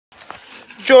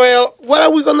Joel, what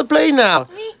are we gonna play now?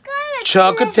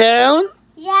 Chuggington?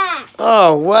 Yeah.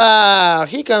 Oh wow!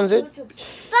 Here comes it.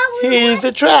 Here's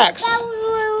the tracks. But we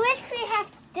wish we had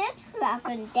this up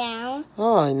and down.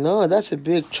 Oh, I know. That's a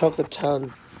big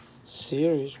Chuggington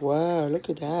series. Wow! Look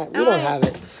at that. We don't have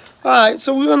it. All right,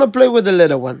 so we're gonna play with the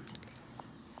little one.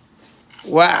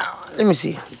 Wow! Let me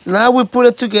see. Now we put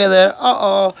it together.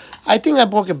 I think I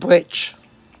broke a bridge.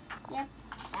 Yep,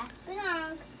 that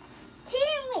belongs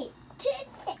to me.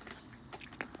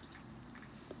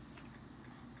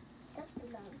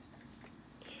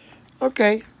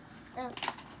 Okay.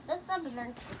 Does that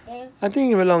belong to you? I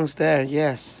think it belongs there.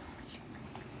 Yes.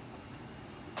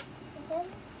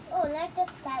 Oh, like this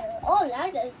better. Oh,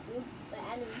 like this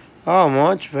better. Oh,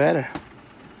 much better.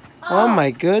 Oh my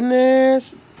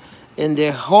goodness. And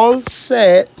the whole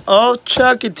set of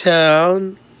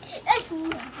Chuggington.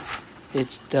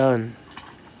 It's done.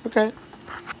 Okay.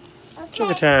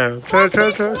 Chuggington.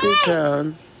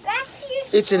 Chuggington.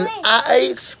 It's an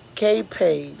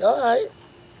escapade. All right.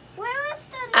 Where is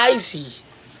the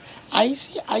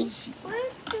Icy. Icy.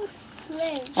 Where's the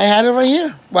train? I had it right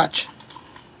here. Watch.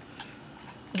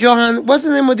 Johan, what's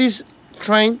the name of this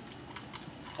train?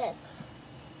 Yes.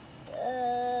 I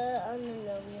don't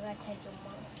know. We gotta take them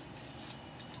off.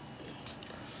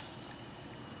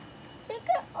 You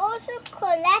can also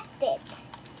collect it.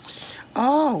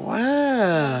 Oh,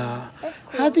 wow.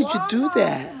 How did you do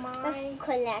that? Let's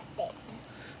collect it.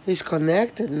 It's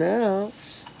connected now.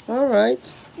 All right.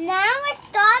 Now we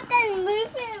start and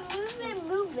move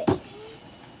it.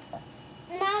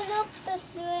 Now look, the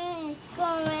train is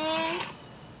going.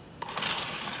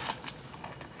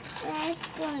 It's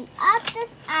going up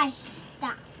this ice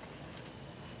stop.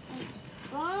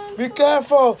 Be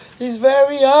careful. It's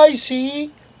very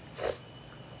icy.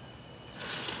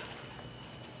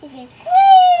 Okay.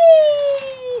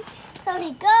 Whee! So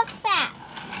we go fast.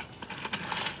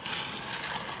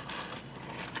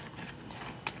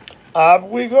 Up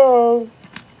we go.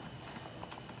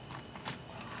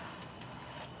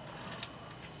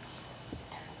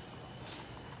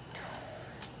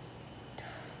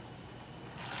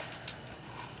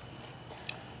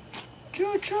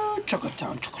 Choo choo,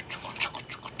 Chuggington,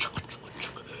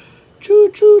 choo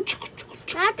choo, choo.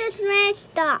 Now the train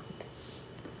stop.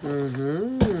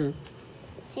 Mm-hmm.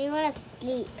 He wants to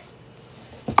sleep.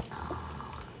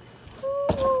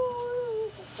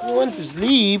 You want to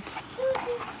sleep?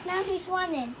 Now he's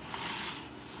running.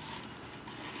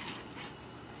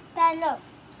 Dad, look.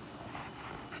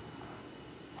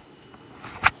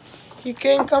 He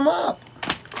can't come up.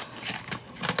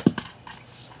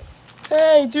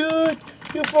 Hey, dude,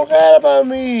 you forgot about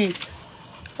me.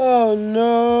 Oh,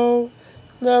 no.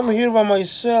 Now I'm here by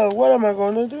myself. What am I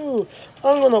going to do?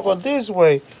 I'm going to go this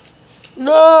way.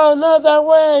 No, not that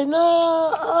way.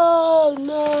 No. Oh,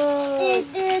 no.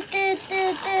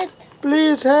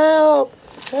 Please help.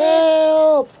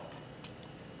 Help.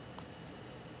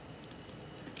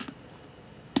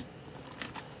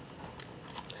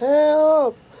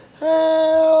 Help.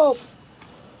 Help.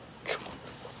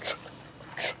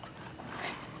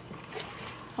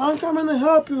 I'm coming to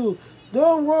help you.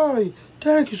 Don't worry.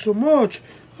 Thank you so much.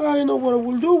 I know what I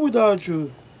will do without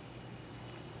you.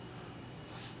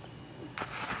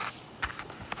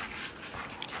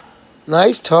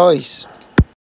 Nice toys.